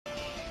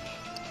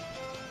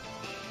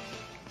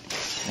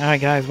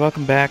Alright guys,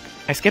 welcome back.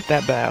 I skipped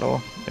that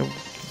battle.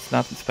 It's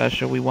nothing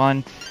special. We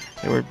won.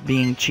 They were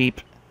being cheap,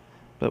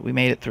 but we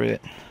made it through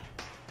it.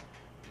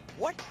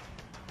 What?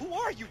 Who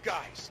are you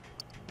guys?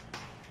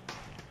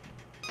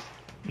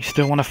 You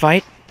still want to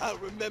fight? I'll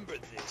remember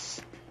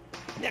this.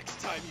 Next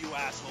time you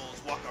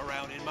assholes walk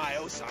around in my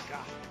Osaka,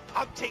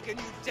 I'm taking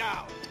you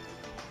down.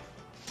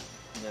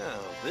 Now,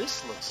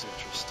 this looks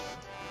interesting.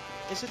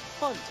 Is it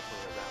fun to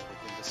play around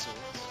with imbeciles?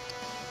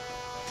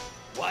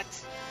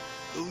 What?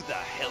 Who the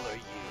hell are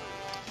you?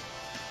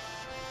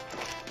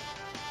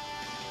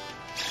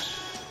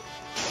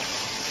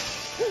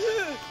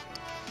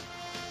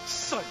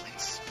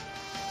 Silence!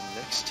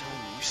 Next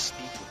time you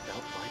speak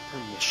without my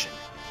permission,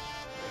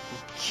 I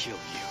will kill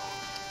you.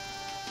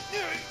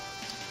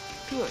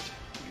 Good.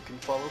 You can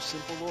follow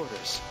simple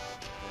orders.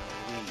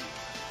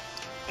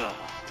 Now leave.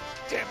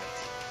 Damn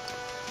it.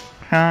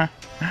 Huh?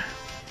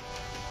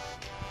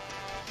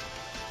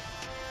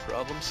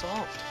 Problem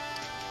solved.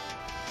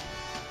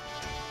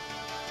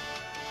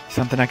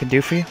 Something I can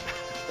do for you?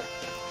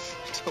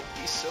 Don't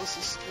be so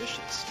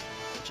suspicious.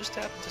 I just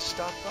happened to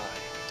stop by.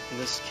 And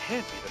this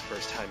can't be the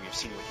first time you've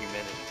seen what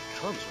humanity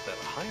becomes without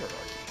a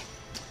hierarchy.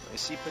 I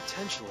see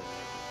potential in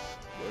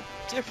you. You're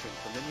different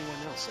from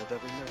anyone else I've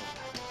ever known.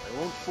 I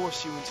won't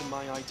force you into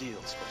my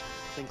ideals, but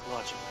think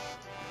logically.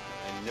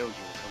 I know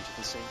you will come to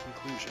the same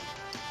conclusion.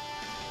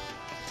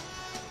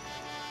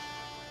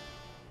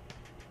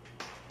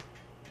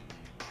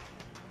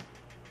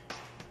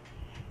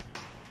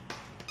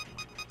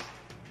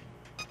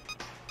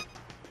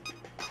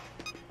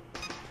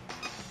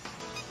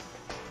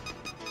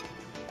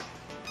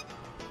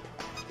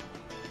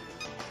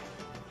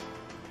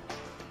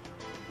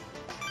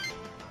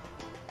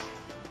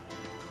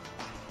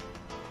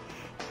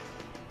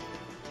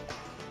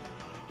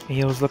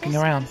 He was looking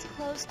around. This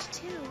one's closed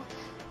too.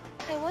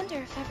 I wonder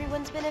if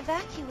everyone's been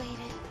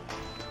evacuated.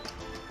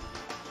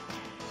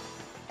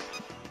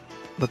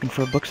 Looking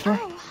for a bookstore?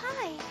 Oh,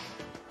 hi.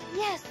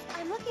 Yes,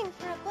 I'm looking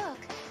for a book.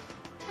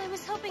 I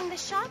was hoping the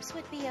shops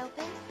would be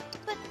open.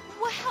 But,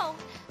 wow!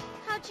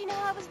 How'd you know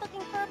I was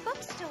looking for a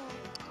bookstore?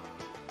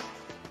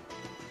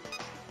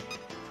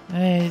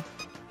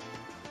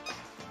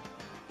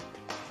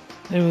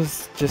 It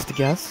was just a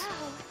guess.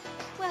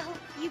 Wow. Well,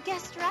 you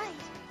guessed right.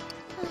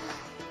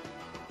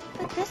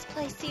 But this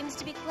place seems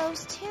to be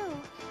closed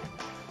too.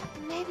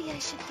 Maybe I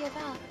should give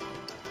up.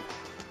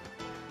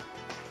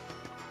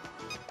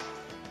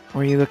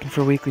 Were you looking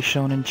for Weekly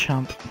Shonen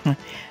Chump?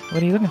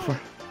 What are you looking for?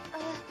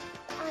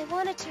 I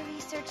wanted to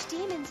research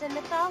demons and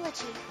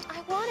mythology.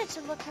 I wanted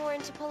to look more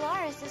into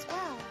Polaris as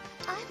well.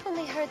 I've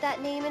only heard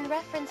that name in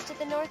reference to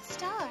the North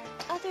Star.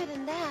 Other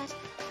than that,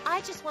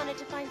 I just wanted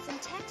to find some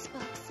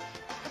textbooks.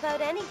 About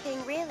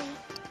anything, really.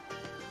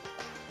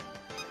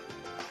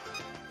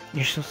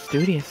 You're so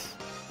studious.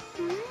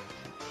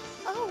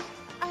 Oh,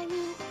 I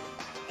mean,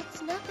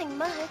 it's nothing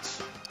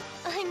much.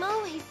 I'm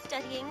always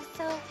studying,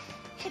 so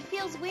it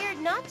feels weird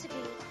not to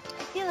be.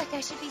 I feel like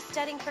I should be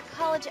studying for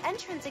college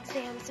entrance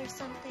exams or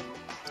something.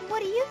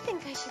 What do you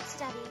think I should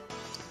study?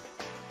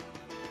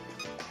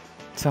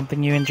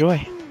 Something you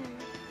enjoy.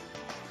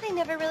 I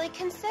never really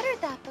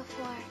considered that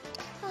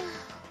before.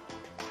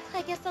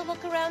 I guess I'll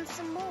look around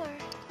some more.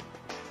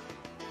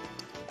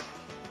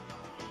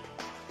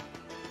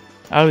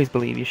 I always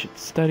believe you should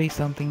study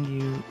something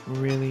you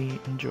really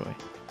enjoy.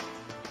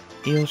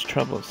 Eel's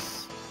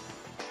troubles.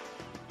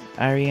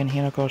 Ari and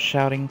Hinako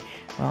shouting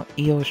while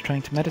Eel is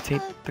trying to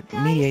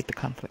mediate the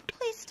conflict.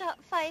 Please stop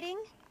fighting.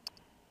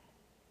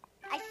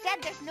 I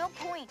said there's no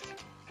point.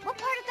 What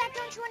part of that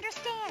don't you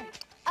understand?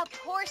 Of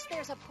course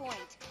there's a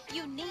point.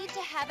 You need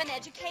to have an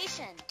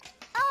education.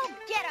 Oh,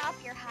 get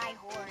off your high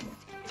horse.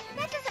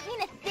 That doesn't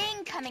mean a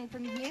thing coming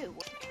from you.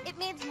 It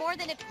means more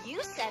than if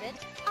you said it.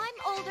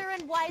 I'm older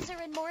and wiser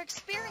and more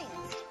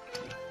experienced.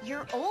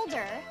 You're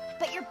older,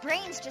 but your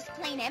brain's just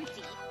plain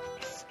empty.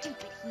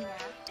 Stupid Hina.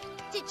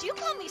 Did you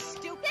call me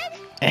stupid?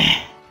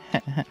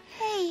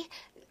 Hey,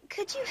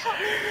 could you help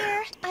me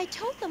here? I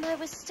told them I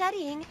was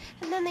studying,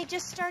 and then they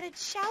just started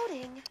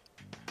shouting.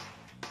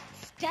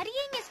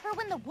 Studying is for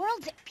when the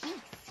world's at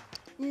peace.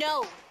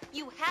 No,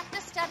 you have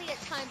to study at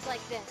times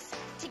like this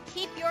to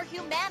keep your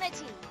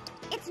humanity.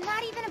 It's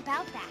not even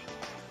about that.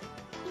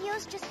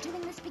 Io's just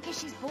doing this because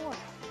she's bored,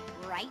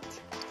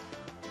 right?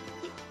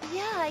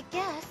 Yeah, I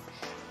guess.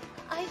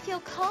 I feel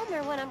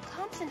calmer when I'm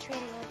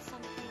concentrating on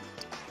something.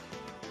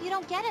 You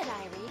don't get it,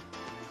 Irie.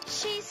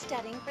 She's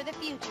studying for the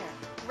future,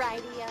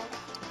 right, Io?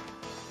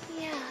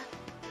 Yeah.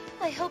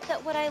 I hope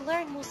that what I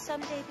learn will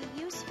someday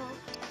be useful.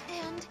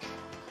 And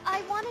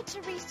I wanted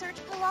to research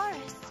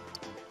Polaris.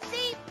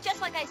 See,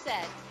 just like I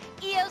said,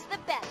 Io's the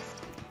best.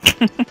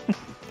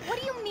 What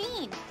do you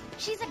mean?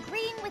 She's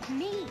agreeing with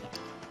me.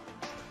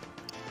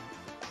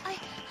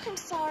 I'm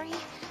sorry.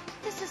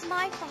 This is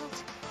my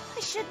fault.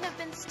 I shouldn't have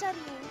been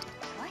studying.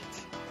 What?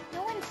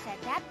 No one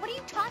said that. What are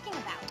you talking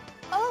about?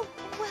 Oh,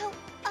 well,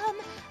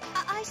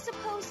 I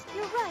suppose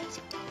you're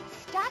right.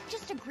 Stop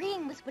just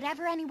agreeing with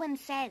whatever anyone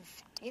says.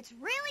 It's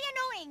really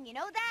annoying, you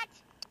know that?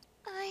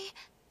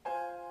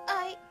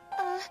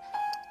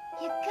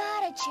 You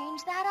gotta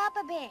change that up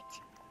a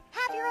bit.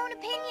 Have your own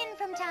opinion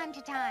from time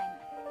to time.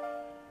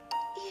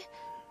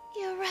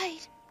 You're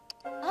right.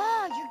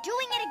 Oh, you're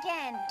doing it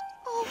again.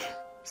 Oh,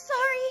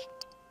 sorry.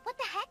 What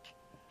the heck?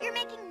 You're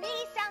making me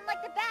sound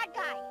like the bad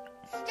guy.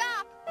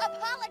 Stop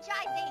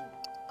apologizing.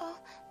 Oh,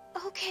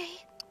 okay.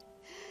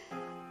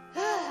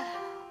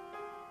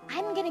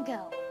 I'm gonna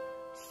go.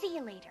 See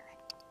you later.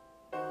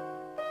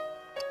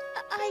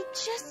 I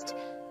just...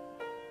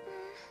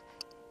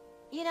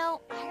 You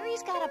know,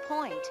 Irie's got a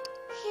point.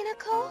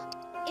 Hinako?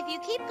 If you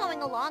keep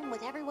going along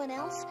with everyone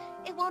else,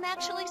 it won't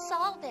actually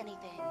solve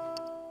anything.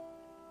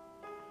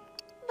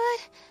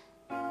 But...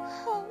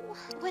 Oh,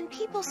 when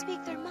people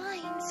speak their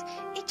minds,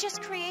 it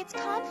just creates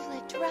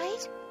conflict,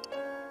 right?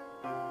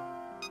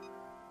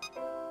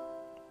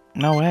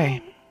 No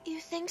way. You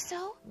think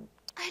so?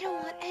 I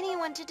don't want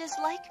anyone to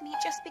dislike me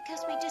just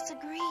because we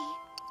disagree.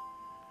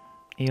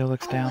 Io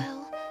looks down.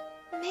 Well,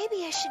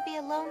 maybe I should be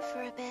alone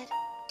for a bit.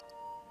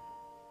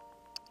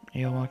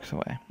 Io walks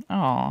away.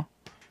 Aww.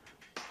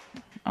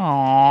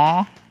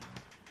 Aww.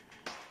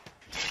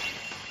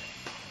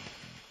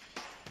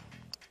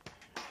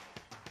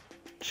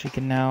 She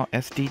can now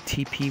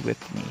SDTP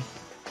with me.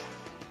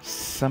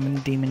 Summon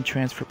Demon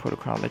Transfer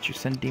Protocol lets you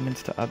send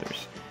demons to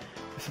others.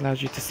 This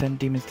allows you to send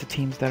demons to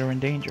teams that are in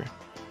danger.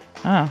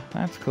 Ah,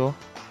 that's cool.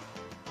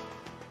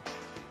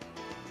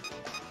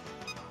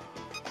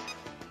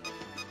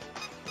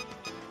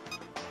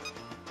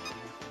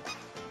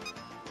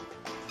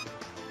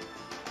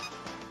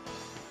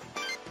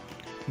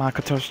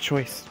 Makoto's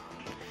choice.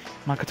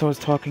 Makoto is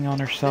talking on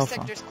her cell This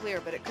phone. sector's clear,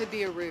 but it could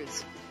be a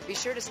ruse. Be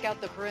sure to scout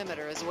the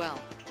perimeter as well.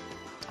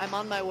 I'm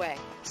on my way.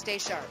 Stay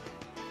sharp.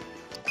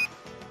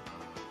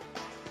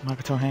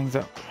 Makoto hangs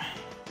up.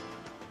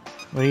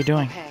 What are you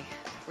doing? Okay,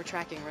 we're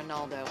tracking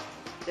Ronaldo.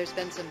 There's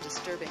been some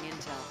disturbing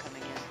intel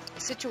coming in.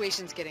 The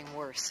situation's getting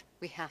worse.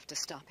 We have to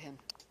stop him.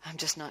 I'm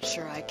just not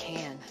sure I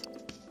can.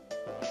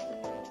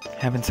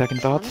 Having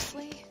second thoughts?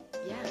 Honestly,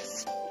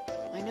 yes.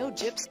 I know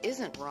Gyps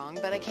isn't wrong,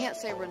 but I can't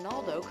say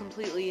Ronaldo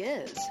completely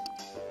is.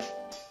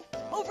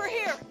 Over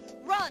here!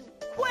 Run!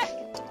 Quick!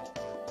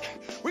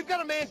 We've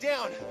got a man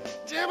down!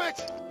 Damn it!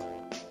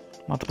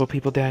 Multiple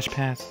people dash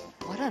past.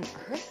 What on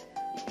earth?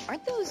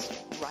 Aren't those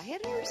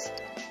rioters?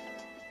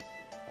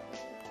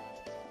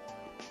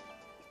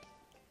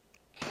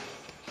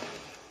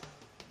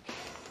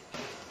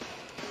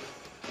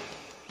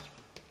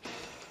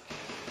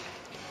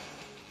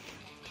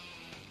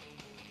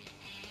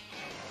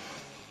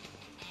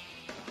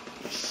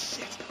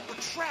 Shit! We're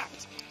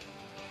trapped!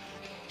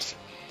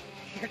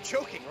 You're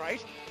joking,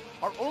 right?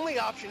 Our only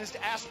option is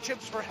to ask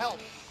Chips for help.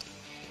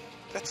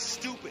 That's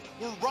stupid.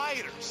 We're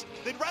rioters.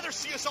 They'd rather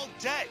see us all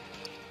dead.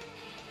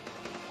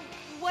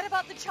 What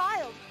about the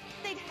child?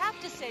 They'd have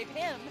to save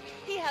him.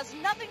 He has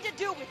nothing to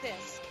do with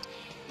this.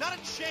 Not a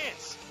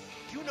chance.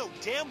 You know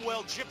damn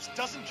well Chips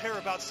doesn't care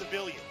about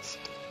civilians.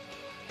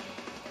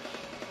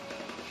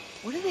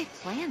 What are they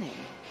planning?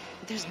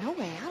 There's no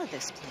way out of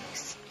this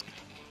place.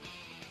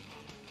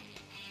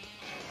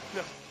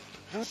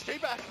 No, stay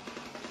back.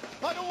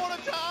 I don't want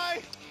to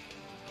die.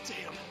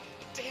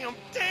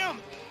 Damn.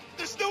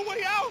 There's no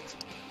way out.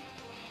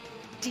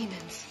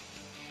 Demons.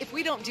 If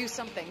we don't do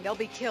something, they'll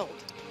be killed.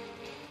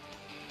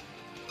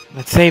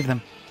 Let's save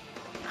them.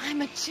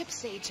 I'm a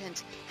Gyps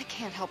agent. I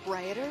can't help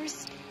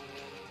rioters.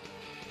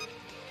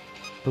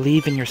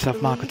 Believe in yourself,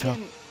 Believe Makoto.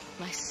 in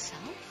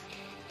myself?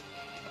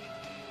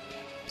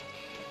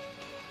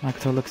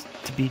 Makoto looks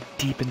to be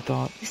deep in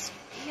thought. This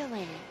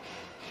feeling.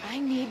 I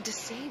need to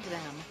save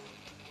them.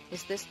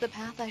 Is this the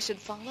path I should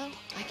follow?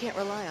 I can't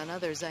rely on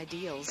others'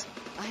 ideals.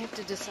 I have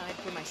to decide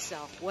for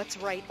myself what's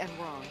right and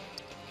wrong.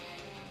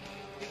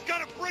 We've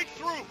got to break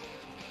through.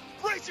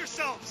 Brace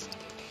yourselves.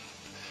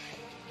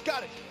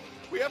 Got it.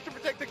 We have to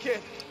protect the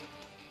kid.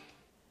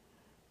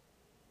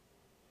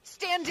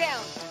 Stand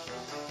down.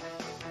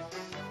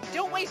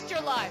 Don't waste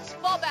your lives.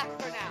 Fall back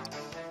for now.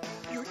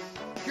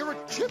 You're a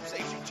Chips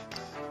agent.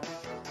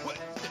 What?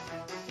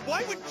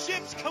 Why would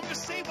Chips come to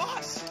save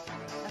us?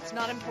 That's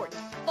not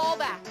important. Fall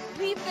back.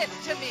 Leave this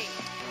to me.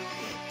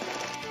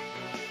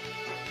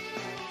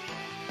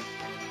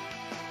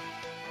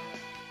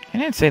 I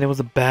didn't say there was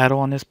a battle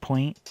on this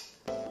point.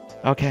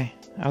 Okay,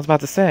 I was about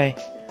to say.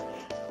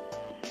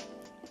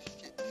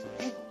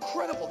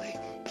 Incredible.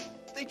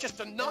 They just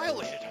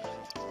annihilated him.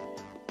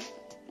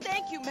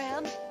 Thank you,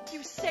 man.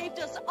 You saved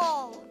us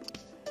all.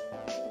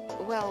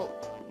 Well,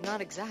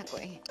 not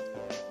exactly.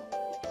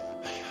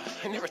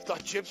 I never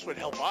thought Chips would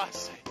help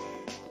us.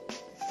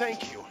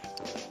 Thank you.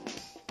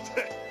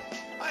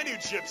 I knew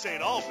Chips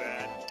ain't all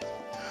bad.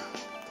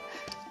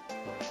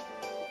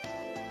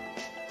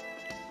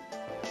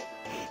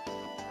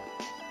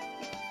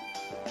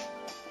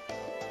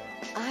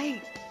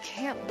 I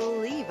can't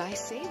believe I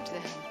saved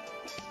them.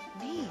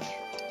 Me.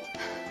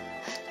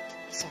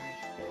 Sorry.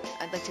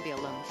 I'd like to be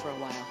alone for a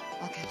while.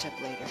 I'll catch up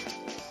later.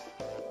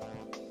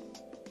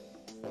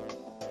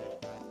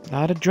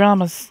 Lot of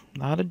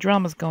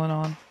dramas going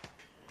on.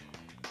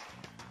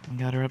 We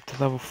got her up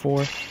to level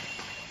 4.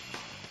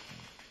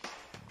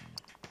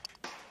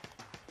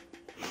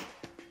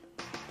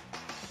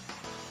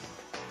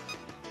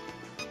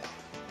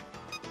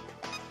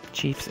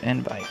 Chief's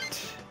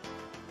invite.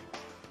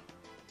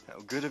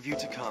 How good of you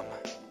to come.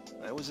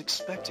 I was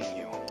expecting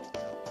you.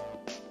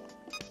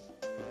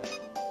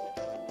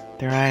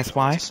 Dare I ask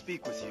why? To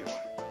speak with you.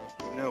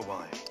 You know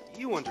why.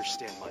 You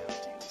understand my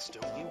ideals,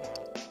 don't you?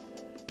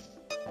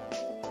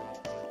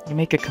 You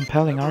make a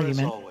compelling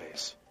argument. As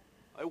always,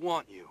 I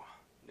want you,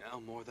 now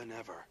more than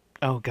ever.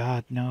 Oh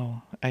god,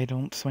 no. I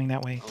don't swing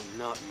that way. I'll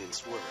not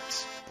mince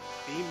words.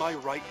 Be my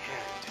right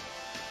hand.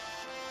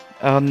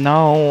 Oh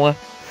no.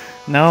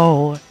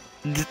 No.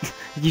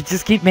 You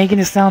just keep making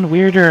it sound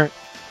weirder.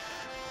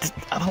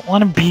 I don't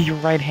want to be your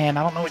right hand.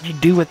 I don't know what you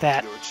do with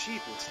that. Your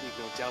achievements leave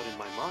no doubt in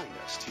my mind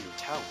as to your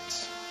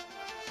talents.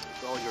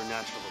 With all your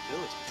natural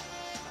ability,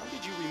 how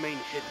did you remain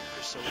hidden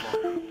for so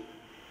long?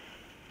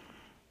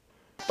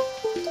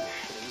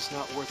 It is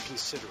not worth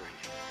considering.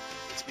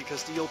 It's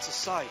because the old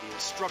society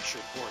is structured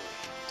poorly.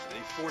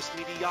 They force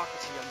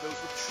mediocrity on those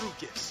with true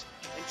gifts,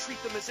 and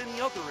treat them as any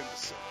other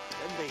imbecile.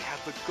 Then they have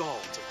the gall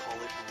to call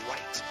it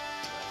right.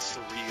 That's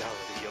the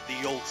reality of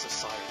the old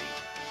society.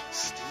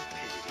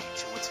 Stupidity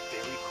to its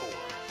very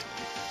core.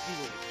 You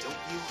feel it,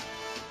 don't you?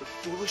 The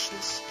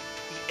foolishness?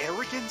 The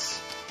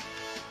arrogance?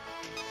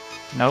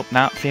 Nope,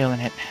 not feeling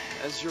it.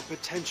 Has your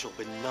potential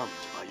been numbed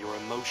by your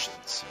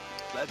emotions?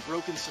 That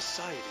broken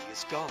society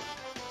is gone.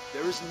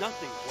 There is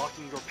nothing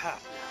blocking your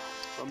path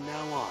now. From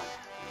now on,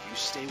 if you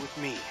stay with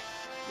me,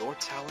 your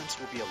talents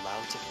will be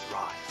allowed to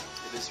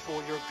thrive. It is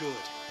for your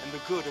good, and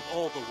the good of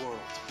all the world.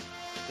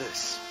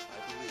 This,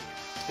 I believe.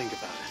 Think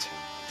about it.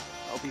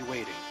 I'll be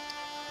waiting.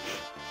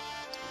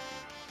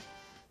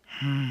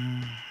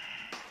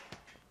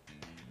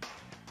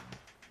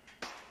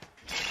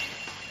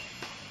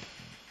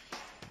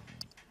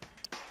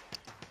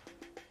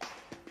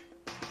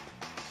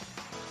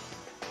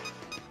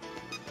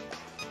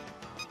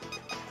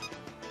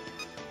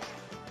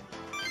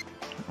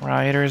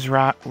 Rioters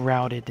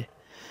routed.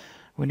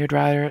 Wounded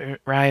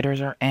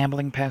rioters are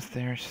ambling past.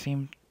 There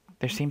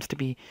seems to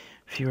be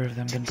fewer of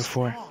them than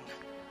before.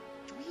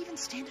 Do we even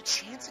stand a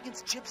chance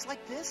against gyps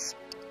like this?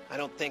 I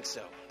don't think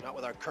so. Not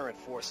with our current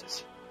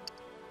forces.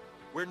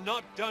 We're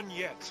not done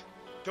yet.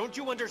 Don't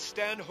you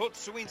understand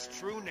Hotsuin's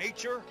true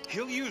nature?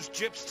 He'll use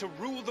gyps to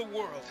rule the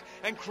world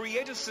and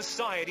create a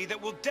society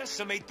that will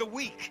decimate the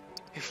weak.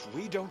 If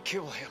we don't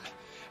kill him,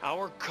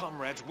 our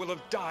comrades will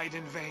have died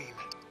in vain.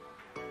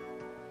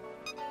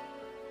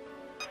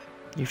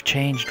 You've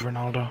changed,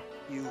 Ronaldo.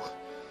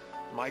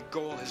 My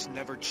goal has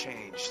never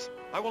changed.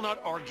 I will not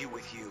argue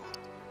with you.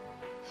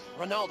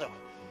 Ronaldo,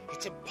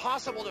 it's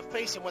impossible to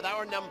face him with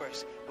our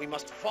numbers. We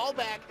must fall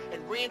back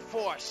and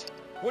reinforce.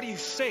 What are you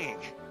saying?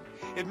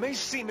 It may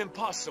seem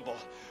impossible,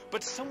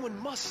 but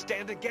someone must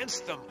stand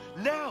against them,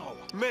 now!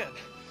 Men,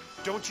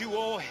 don't you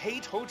all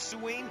hate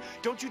Hotsuin?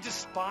 Don't you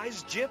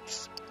despise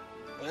gyps?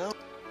 Well...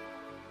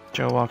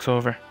 Joe walks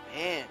over.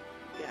 Man,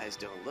 you guys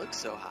don't look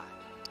so hot.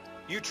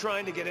 You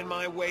trying to get in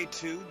my way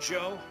too,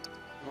 Joe?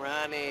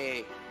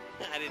 Ronnie,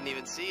 I didn't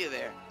even see you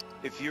there.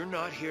 If you're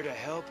not here to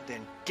help,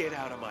 then get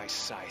out of my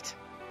sight.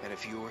 And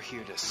if you're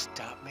here to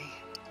stop me...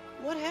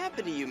 What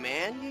happened to you,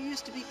 man? You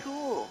used to be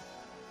cool.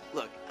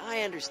 Look,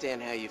 I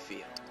understand how you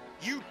feel.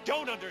 You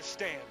don't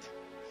understand.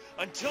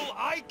 Until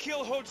I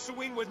kill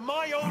Hotsuin with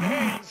my own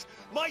hands,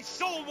 my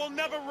soul will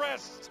never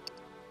rest.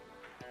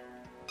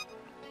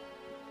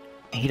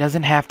 He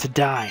doesn't have to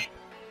die.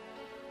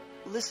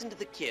 Listen to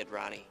the kid,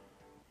 Ronnie.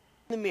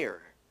 In the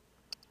mirror.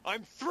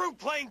 I'm through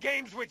playing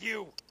games with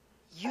you.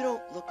 You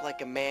don't look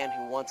like a man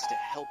who wants to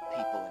help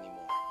people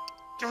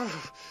anymore.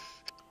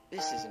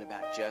 This isn't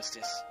about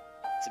justice.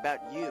 It's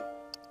about you.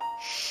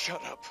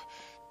 Shut up.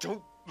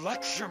 Don't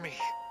lecture me.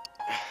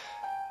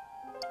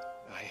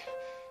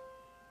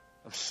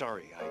 I'm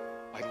sorry.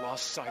 I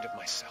lost sight of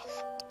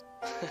myself.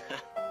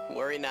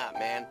 Worry not,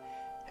 man.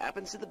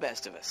 Happens to the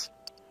best of us.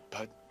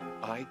 But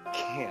I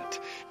can't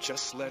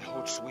just let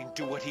Hotsuin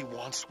do what he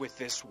wants with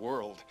this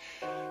world.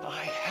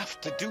 I have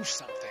to do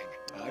something.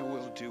 I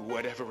will do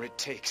whatever it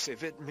takes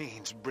if it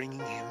means bringing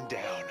him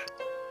down.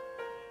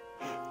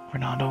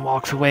 Ronaldo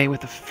walks away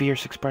with a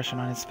fierce expression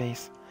on his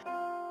face.